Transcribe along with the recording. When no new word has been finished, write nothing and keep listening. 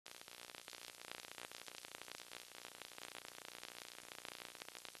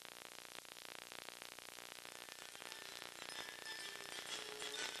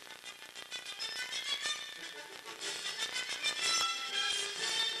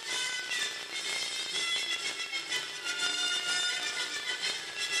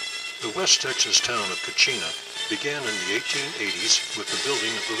The West Texas town of Cochina began in the 1880s with the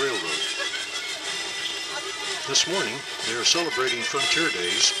building of the railroad. This morning, they are celebrating Frontier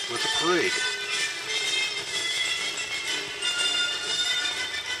Days with a parade.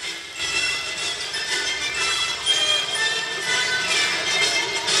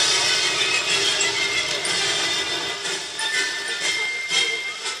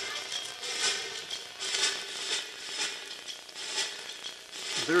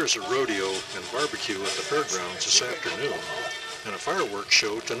 There is a rodeo and barbecue at the fairgrounds this afternoon, and a fireworks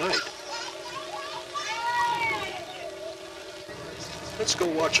show tonight. Let's go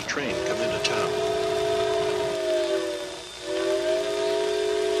watch a train come into town.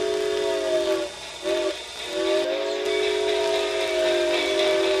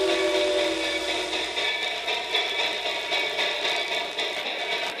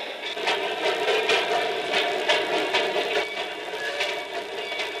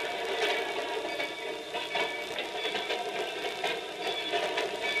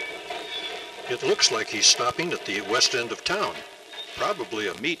 It looks like he's stopping at the west end of town, probably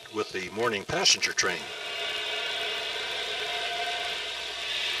a meet with the morning passenger train.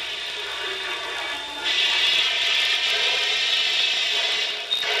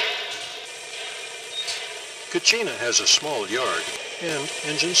 Cochina has a small yard and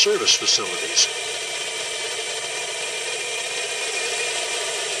engine service facilities.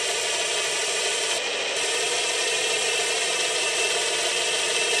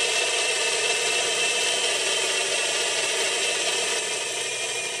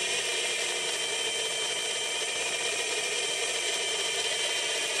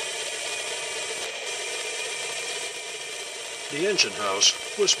 The engine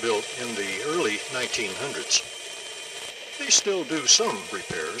house was built in the early 1900s. They still do some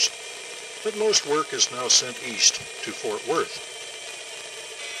repairs, but most work is now sent east to Fort Worth.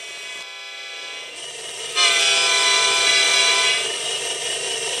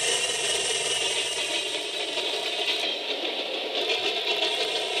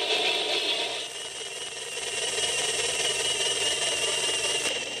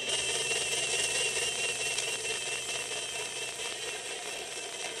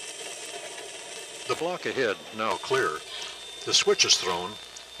 The block ahead now clear. The switch is thrown,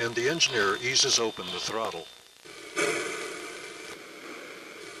 and the engineer eases open the throttle.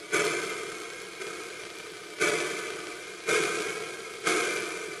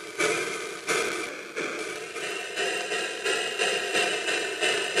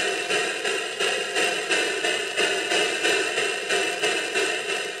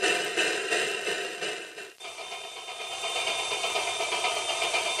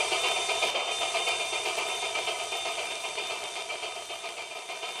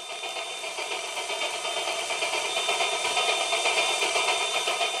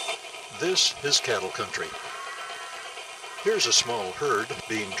 This is cattle country. Here's a small herd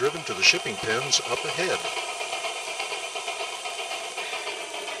being driven to the shipping pens up ahead.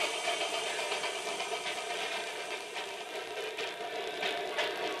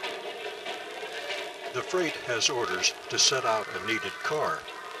 The freight has orders to set out a needed car.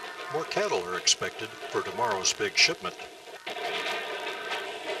 More cattle are expected for tomorrow's big shipment.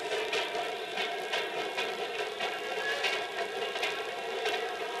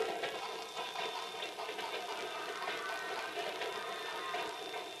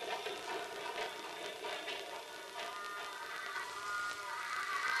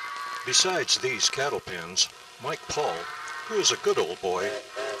 Besides these cattle pens, Mike Paul, who is a good old boy,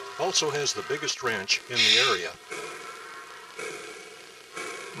 also has the biggest ranch in the area.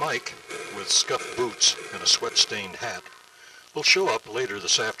 Mike, with scuffed boots and a sweat-stained hat, will show up later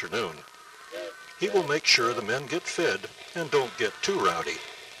this afternoon. He will make sure the men get fed and don't get too rowdy.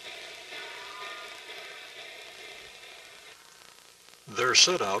 Their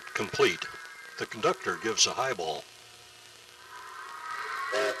set out complete. The conductor gives a highball.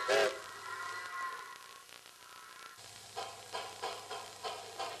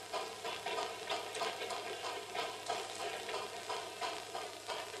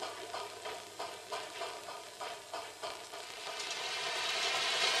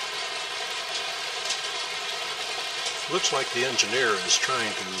 Looks like the engineer is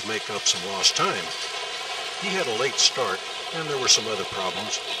trying to make up some lost time. He had a late start, and there were some other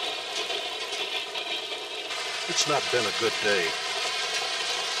problems. It's not been a good day.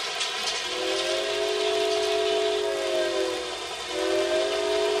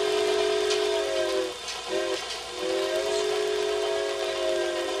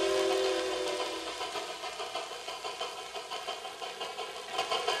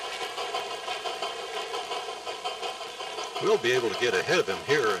 We'll be able to get ahead of him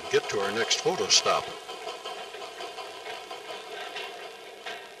here and get to our next photo stop.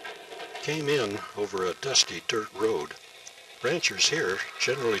 Came in over a dusty dirt road. Ranchers here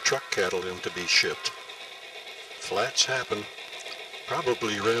generally truck cattle in to be shipped. Flats happen.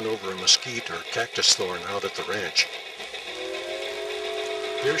 Probably ran over a mesquite or cactus thorn out at the ranch.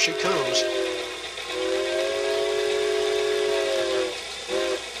 Here she comes.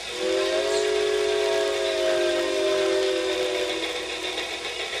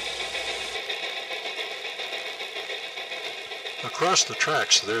 Across the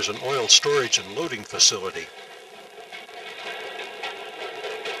tracks, there's an oil storage and loading facility.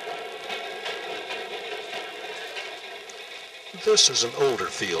 This is an older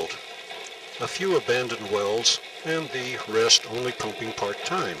field. A few abandoned wells, and the rest only pumping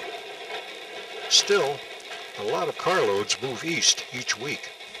part-time. Still, a lot of carloads move east each week.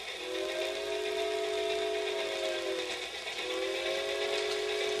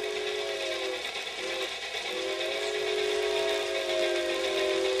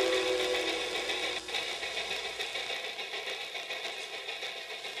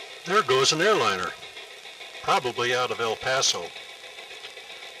 There goes an airliner, probably out of El Paso.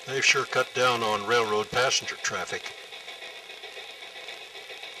 They've sure cut down on railroad passenger traffic.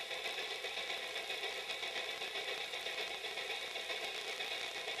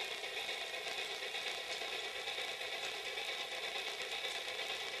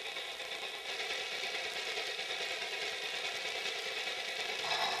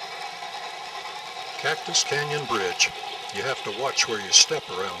 Cactus Canyon Bridge. You have to watch where you step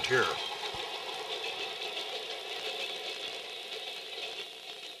around here.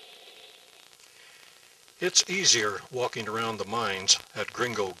 It's easier walking around the mines at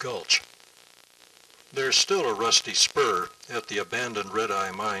Gringo Gulch. There's still a rusty spur at the abandoned Red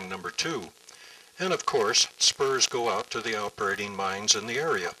Eye Mine number 2, and of course spurs go out to the operating mines in the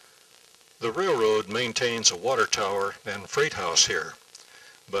area. The railroad maintains a water tower and freight house here,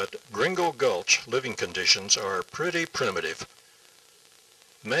 but Gringo Gulch living conditions are pretty primitive.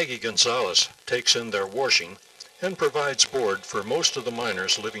 Maggie Gonzalez takes in their washing and provides board for most of the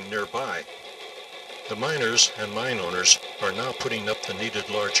miners living nearby. The miners and mine owners are now putting up the needed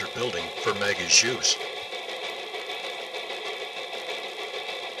larger building for Maggie's use.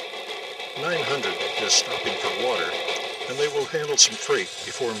 900 is stopping for water, and they will handle some freight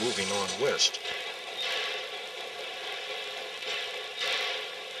before moving on west.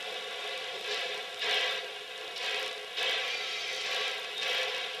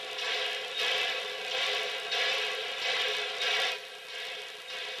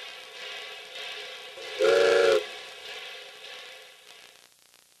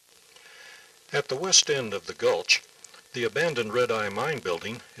 At the west end of the gulch, the abandoned Red Eye Mine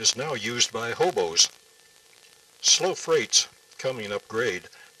building is now used by hobos. Slow freights coming up grade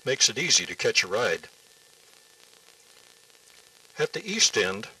makes it easy to catch a ride. At the east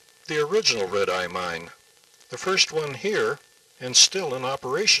end, the original Red Eye Mine, the first one here and still in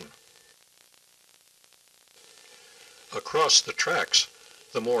operation. Across the tracks,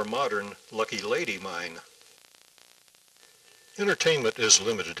 the more modern Lucky Lady Mine. Entertainment is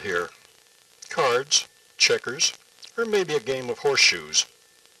limited here. Cards, checkers, or maybe a game of horseshoes.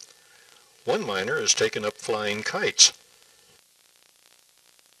 One miner has taken up flying kites.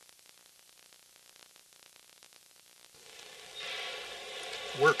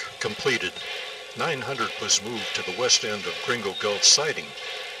 Work completed. 900 was moved to the west end of Gringo Gulch siding.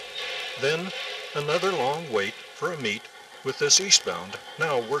 Then another long wait for a meet with this eastbound,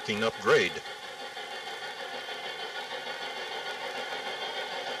 now working up grade.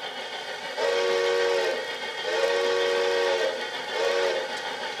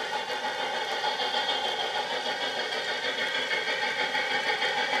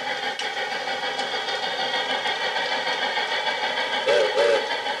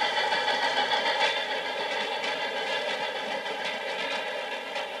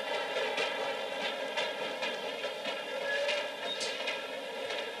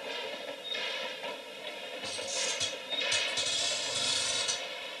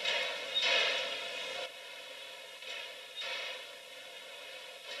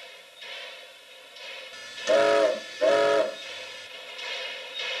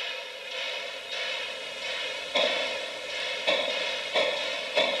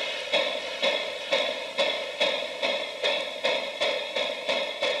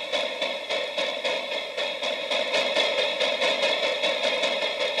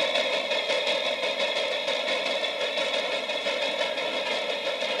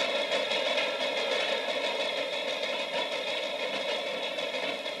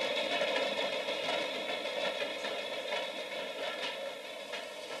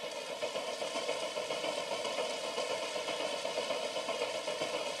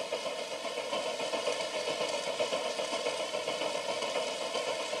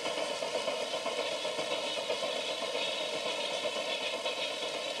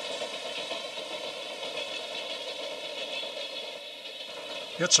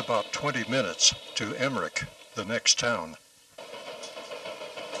 It's about 20 minutes to Emmerich, the next town.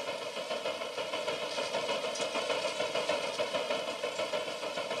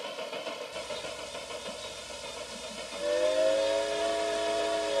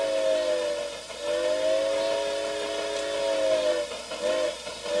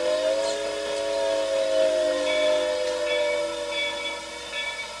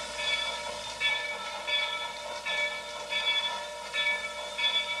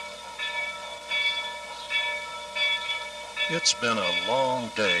 It's been a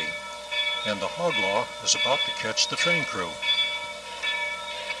long day, and the hog law is about to catch the train crew.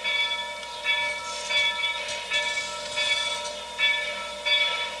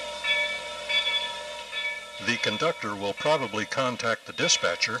 The conductor will probably contact the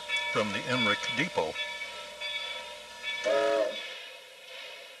dispatcher from the Emmerich depot.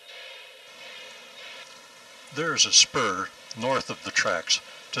 There's a spur north of the tracks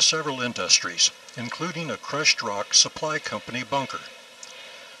to several industries, including a crushed rock supply company bunker,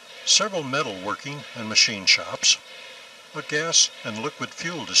 several metalworking and machine shops, a gas and liquid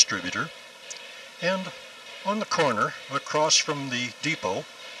fuel distributor, and on the corner, across from the depot,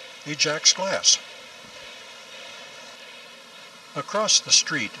 a Jack's Glass. Across the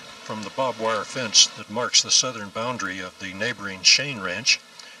street from the barbed wire fence that marks the southern boundary of the neighboring Shane Ranch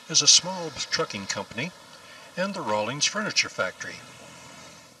is a small trucking company and the Rawlings Furniture Factory.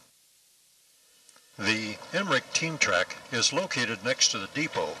 The Emmerich Team Track is located next to the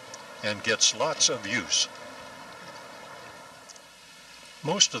depot and gets lots of use.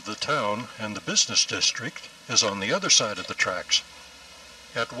 Most of the town and the business district is on the other side of the tracks.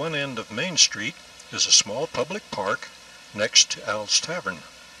 At one end of Main Street is a small public park next to Al's Tavern.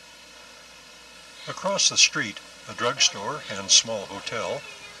 Across the street, a drugstore and small hotel,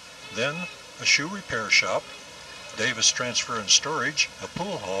 then a shoe repair shop, Davis Transfer and Storage, a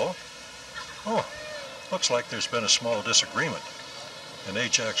pool hall. Oh, looks like there's been a small disagreement. An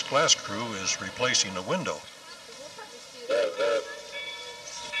Ajax Glass crew is replacing a window.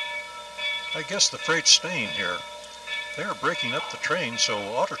 I guess the freight's staying here. They're breaking up the train so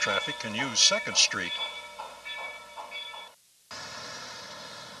auto traffic can use 2nd Street.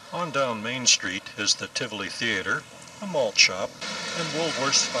 On down Main Street is the Tivoli Theater, a malt shop, and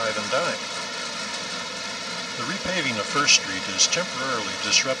Woolworth's Five and Dime. The repaving of 1st Street is temporarily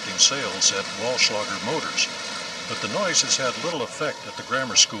disrupting sales at Walschlager Motors, but the noise has had little effect at the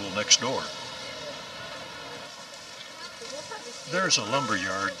grammar school next door. There's a lumber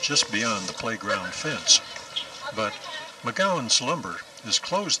yard just beyond the playground fence, but McGowan's Lumber is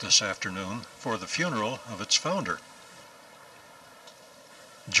closed this afternoon for the funeral of its founder.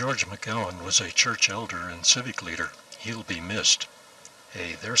 George McGowan was a church elder and civic leader. He'll be missed.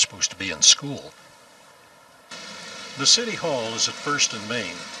 Hey, they're supposed to be in school. The City Hall is at 1st and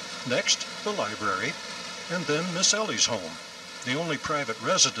Main. Next, the library, and then Miss Ellie's home, the only private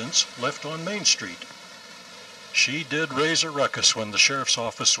residence left on Main Street. She did raise a ruckus when the sheriff's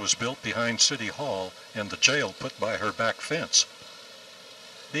office was built behind City Hall and the jail put by her back fence.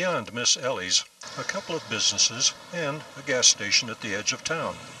 Beyond Miss Ellie's, a couple of businesses and a gas station at the edge of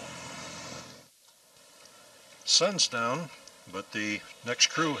town. Sun's down, but the next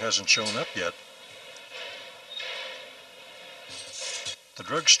crew hasn't shown up yet. The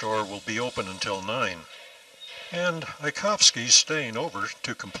drugstore will be open until 9, and Ikovsky's staying over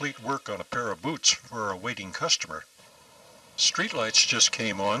to complete work on a pair of boots for a waiting customer. Streetlights just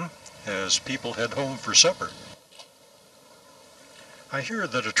came on as people head home for supper. I hear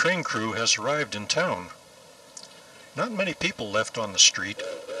that a train crew has arrived in town. Not many people left on the street.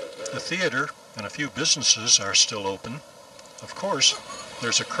 The theater and a few businesses are still open. Of course,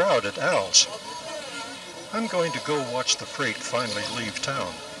 there's a crowd at Al's. I'm going to go watch the freight finally leave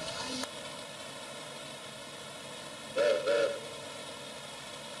town.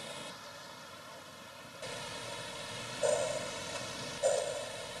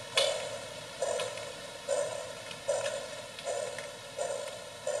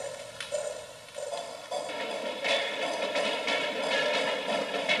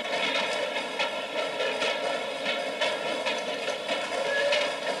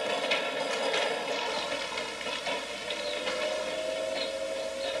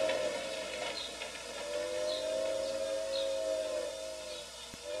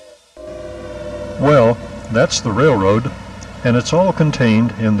 Well, that's the railroad, and it's all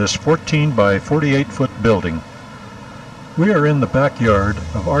contained in this 14 by 48 foot building. We are in the backyard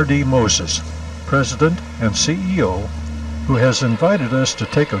of R.D. Moses, President and CEO, who has invited us to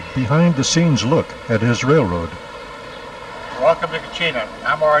take a behind-the-scenes look at his railroad. Welcome to Cochina.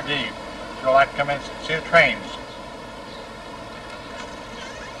 I'm R.D. Would you like to come in and see the trains?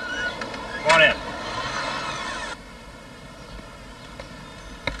 Come on in.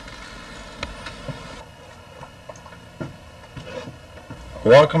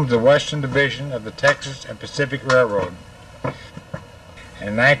 Welcome to the Western Division of the Texas and Pacific Railroad.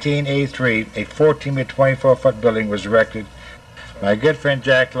 In 1983, a 14 by 24 foot building was erected. My good friend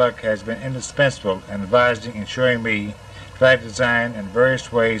Jack Luck has been indispensable in advising and showing me track design and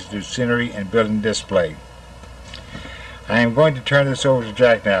various ways to do scenery and building display. I am going to turn this over to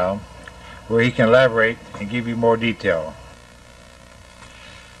Jack now, where he can elaborate and give you more detail.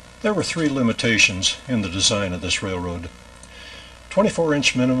 There were 3 limitations in the design of this railroad: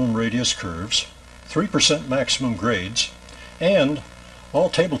 24-inch minimum radius curves, 3% maximum grades, and all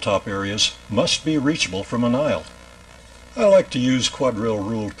tabletop areas must be reachable from an aisle. I like to use quadrille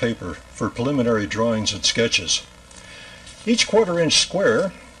ruled paper for preliminary drawings and sketches. Each 1/4 inch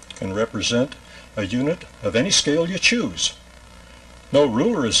square can represent a unit of any scale you choose. No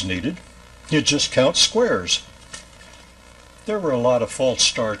ruler is needed, you just count squares. There were a lot of false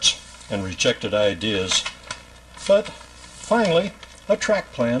starts and rejected ideas, but finally a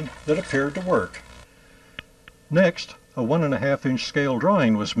track plan that appeared to work. Next, a 1.5 inch scale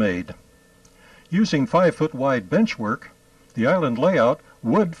drawing was made. Using 5 foot wide bench work, the island layout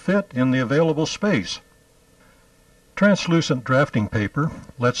would fit in the available space. Translucent drafting paper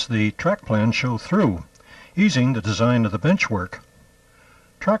lets the track plan show through, easing the design of the bench work.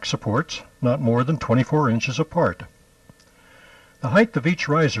 Track supports not more than 24 inches apart. The height of each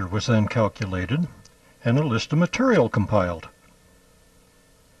riser was then calculated and a list of material compiled.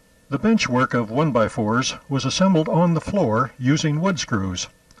 The bench work of 1x4s was assembled on the floor using wood screws.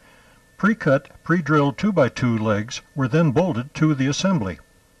 Pre-cut, pre-drilled 2x2 legs were then bolted to the assembly.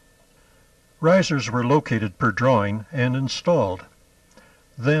 Risers were located per drawing and installed.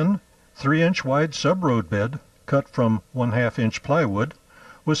 Then, 3-inch wide sub-road bed, cut from 1/2 inch plywood,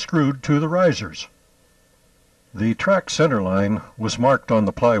 was screwed to the risers. The track centerline was marked on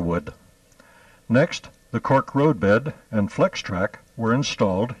the plywood. Next, the cork roadbed and flex track were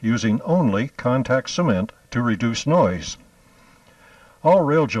installed using only contact cement to reduce noise. All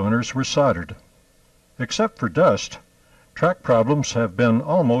rail joiners were soldered. Except for dust, track problems have been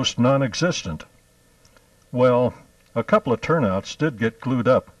almost non-existent. Well, a couple of turnouts did get glued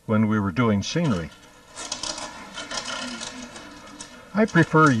up when we were doing scenery. I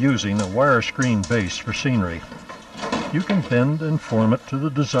prefer using a wire screen base for scenery. You can bend and form it to the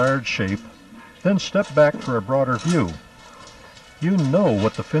desired shape, then step back for a broader view. You know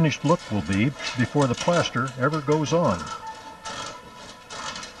what the finished look will be before the plaster ever goes on.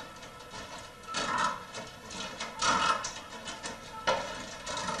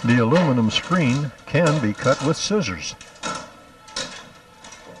 The aluminum screen can be cut with scissors.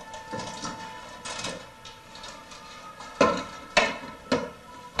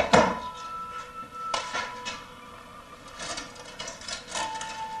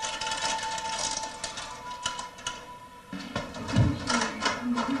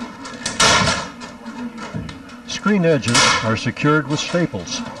 Screen edges are secured with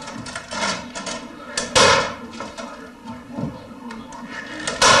staples.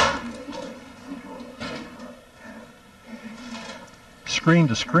 Screen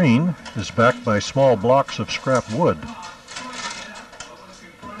to screen is backed by small blocks of scrap wood.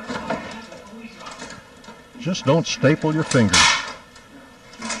 Just don't staple your fingers.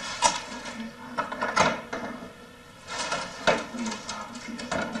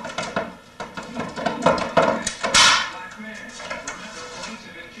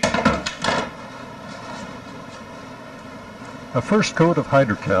 A first coat of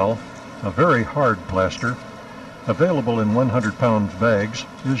hydrocal, a very hard plaster, available in 100-pound bags,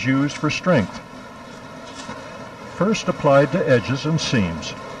 is used for strength. First applied to edges and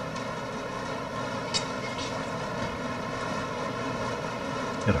seams.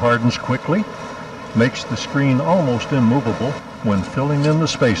 It hardens quickly, makes the screen almost immovable when filling in the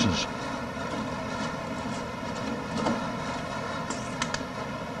spaces.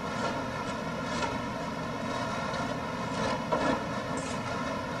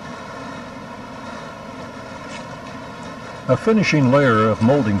 A finishing layer of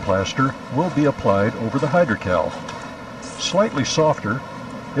molding plaster will be applied over the hydrocal. Slightly softer,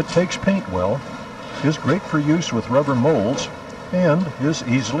 it takes paint well, is great for use with rubber molds, and is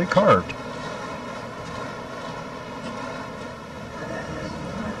easily carved.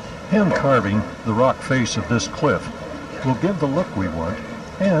 Hand carving the rock face of this cliff will give the look we want,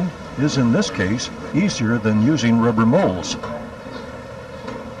 and is in this case easier than using rubber molds.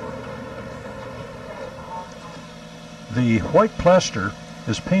 The white plaster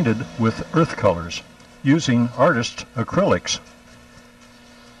is painted with earth colors using artist's acrylics.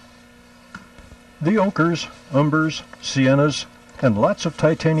 The ochres, umbers, siennas, and lots of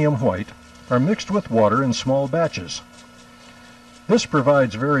titanium white are mixed with water in small batches. This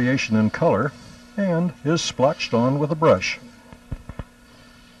provides variation in color and is splotched on with a brush.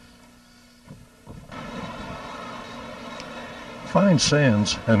 Fine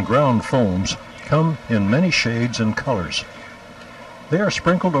sands and ground foams come in many shades and colors. They are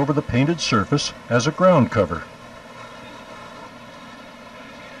sprinkled over the painted surface as a ground cover.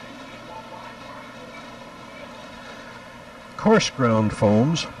 Coarse ground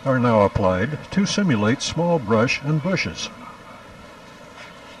foams are now applied to simulate small brush and bushes.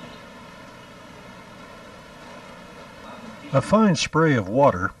 A fine spray of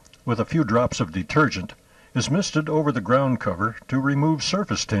water with a few drops of detergent is misted over the ground cover to remove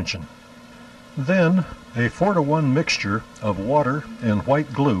surface tension. Then a 4-to-1 mixture of water and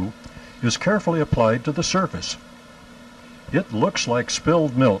white glue is carefully applied to the surface. It looks like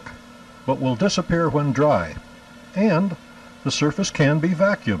spilled milk, but will disappear when dry, and the surface can be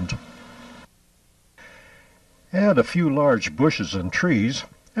vacuumed. Add a few large bushes and trees,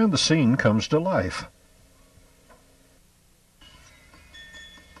 and the scene comes to life.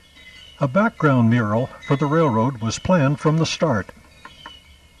 A background mural for the railroad was planned from the start.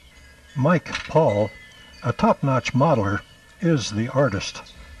 Mike Paul, a top-notch modeler, is the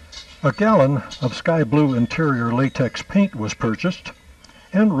artist. A gallon of sky blue interior latex paint was purchased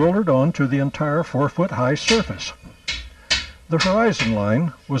and rollered onto the entire 4-foot-high surface. The horizon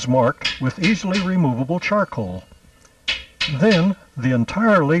line was marked with easily removable charcoal. Then the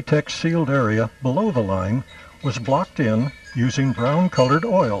entire latex sealed area below the line was blocked in using brown-colored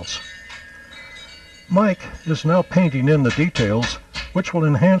oils. Mike is now painting in the details, which will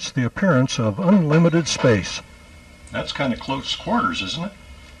enhance the appearance of unlimited space. That's kind of close quarters, isn't it?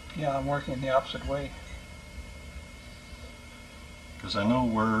 Yeah, I'm working the opposite way. Because I know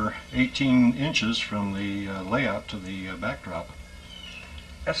we're 18 inches from the layout to the backdrop.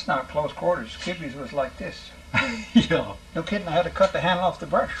 That's not close quarters. Kibby's was like this. Yeah. No kidding, I had to cut the handle off the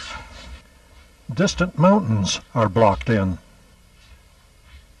brush. Distant mountains are blocked in.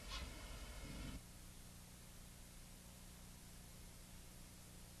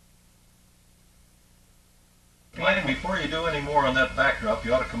 Before you do any more on that backdrop,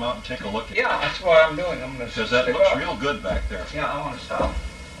 you ought to come out and take a look at it. Yeah, that's what I'm doing. I'm going to because that looks real good back there. Yeah, I want to stop.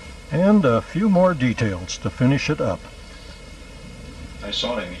 And a few more details to finish it up. I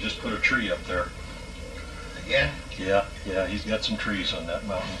saw him. He just put a tree up there. Again? Yeah, he's got some trees on that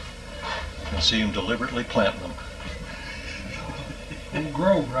mountain. I can see him deliberately planting them. It'll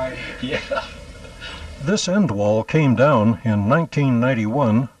grow right here. Yeah. This end wall came down in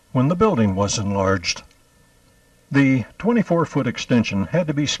 1991 when the building was enlarged. The 24-foot extension had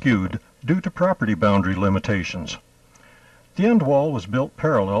to be skewed due to property boundary limitations. The end wall was built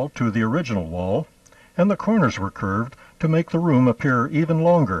parallel to the original wall, and the corners were curved to make the room appear even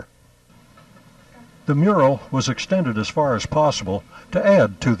longer. The mural was extended as far as possible to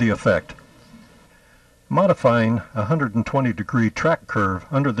add to the effect. Modifying a 120-degree track curve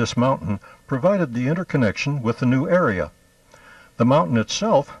under this mountain provided the interconnection with the new area. The mountain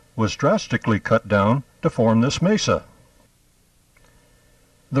itself was drastically cut down to form this mesa.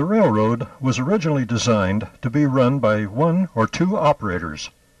 The railroad was originally designed to be run by 1 or 2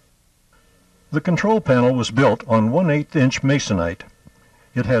 operators. The control panel was built on 1/8-inch masonite.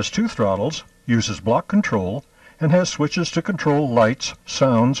 It has 2 throttles, uses block control, and has switches to control lights,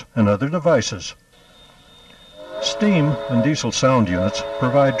 sounds, and other devices. Steam and diesel sound units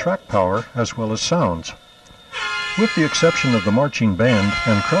provide track power as well as sounds. With the exception of the marching band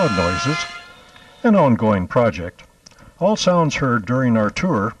and crowd noises, an ongoing project, all sounds heard during our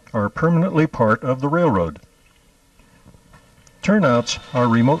tour are permanently part of the railroad. Turnouts are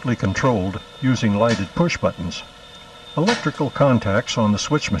remotely controlled using lighted push buttons. Electrical contacts on the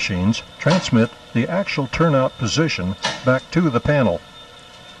switch machines transmit the actual turnout position back to the panel.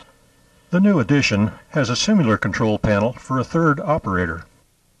 The new addition has a similar control panel for a 3rd operator.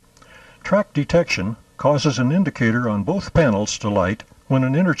 Track detection causes an indicator on both panels to light when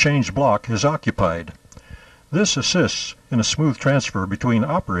an interchange block is occupied. This assists in a smooth transfer between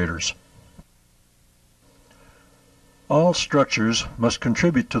operators. All structures must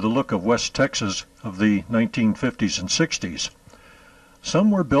contribute to the look of West Texas of the 1950s and 60s.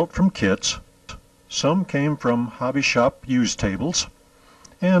 Some were built from kits, some came from hobby shop use tables,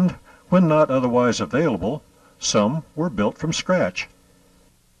 and, when not otherwise available, some were built from scratch.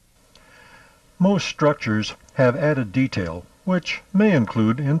 Most structures have added detail, which may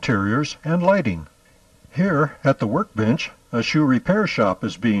include interiors and lighting. Here, at the workbench, a shoe repair shop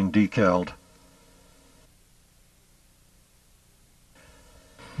is being decaled.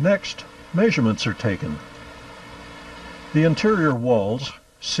 Next, Measurements are taken. The interior walls,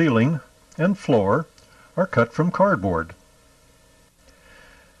 ceiling, and floor are cut from cardboard.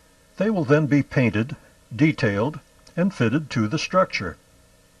 They will then be painted, detailed, and fitted to the structure.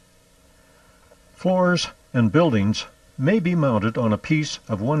 Floors and buildings may be mounted on a piece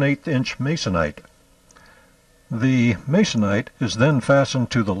of 1/8 inch masonite. The masonite is then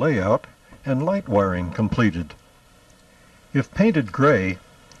fastened to the layout and light wiring completed. If painted gray,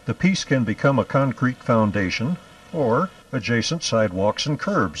 the piece can become a concrete foundation or adjacent sidewalks and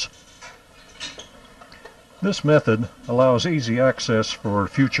curbs. This method allows easy access for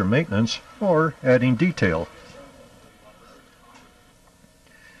future maintenance or adding detail.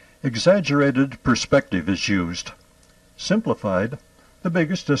 Exaggerated perspective is used. Simplified, the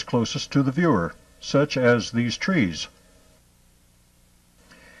biggest is closest to the viewer, such as these trees.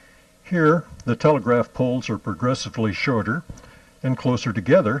 Here, the telegraph poles are progressively shorter and closer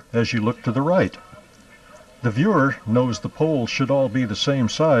together as you look to the right. The viewer knows the poles should all be the same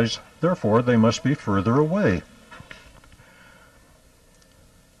size, therefore they must be further away.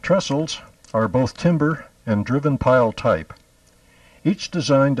 Trestles are both timber and driven pile type, each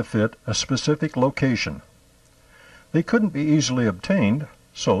designed to fit a specific location. They couldn't be easily obtained,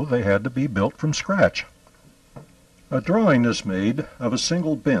 so they had to be built from scratch. A drawing is made of a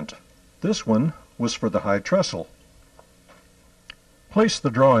single bent. This one was for the high trestle. Place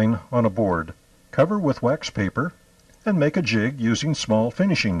the drawing on a board, cover with wax paper, and make a jig using small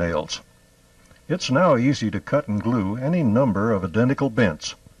finishing nails. It's now easy to cut and glue any number of identical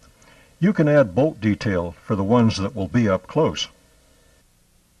bents. You can add bolt detail for the ones that will be up close.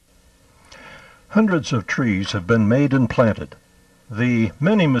 Hundreds of trees have been made and planted. The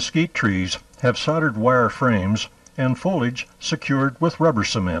many mesquite trees have soldered wire frames and foliage secured with rubber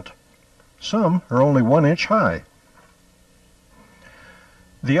cement. Some are only 1 inch high.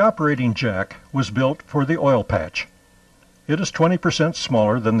 The operating jack was built for the oil patch. It is 20%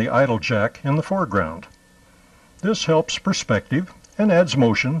 smaller than the idle jack in the foreground. This helps perspective and adds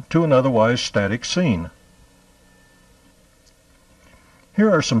motion to an otherwise static scene. Here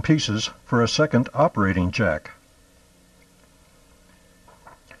are some pieces for a second operating jack.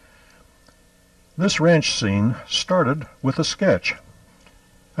 This ranch scene started with a sketch,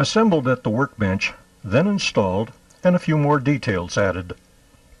 assembled at the workbench, then installed, and a few more details added.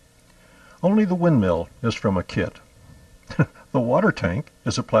 Only the windmill is from a kit. The water tank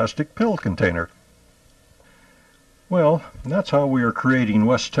is a plastic pill container. Well, that's how we are creating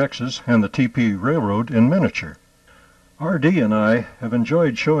West Texas and the TP Railroad in miniature. R.D. and I have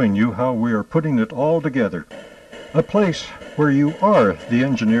enjoyed showing you how we are putting it all together. A place where you are the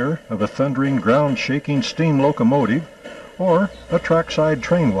engineer of a thundering, ground-shaking steam locomotive, or a trackside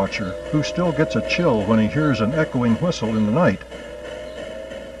train watcher who still gets a chill when he hears an echoing whistle in the night.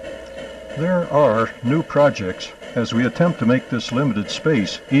 There are new projects as we attempt to make this limited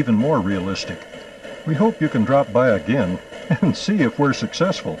space even more realistic. We hope you can drop by again and see if we're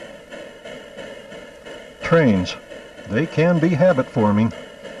successful. Trains, they can be habit-forming.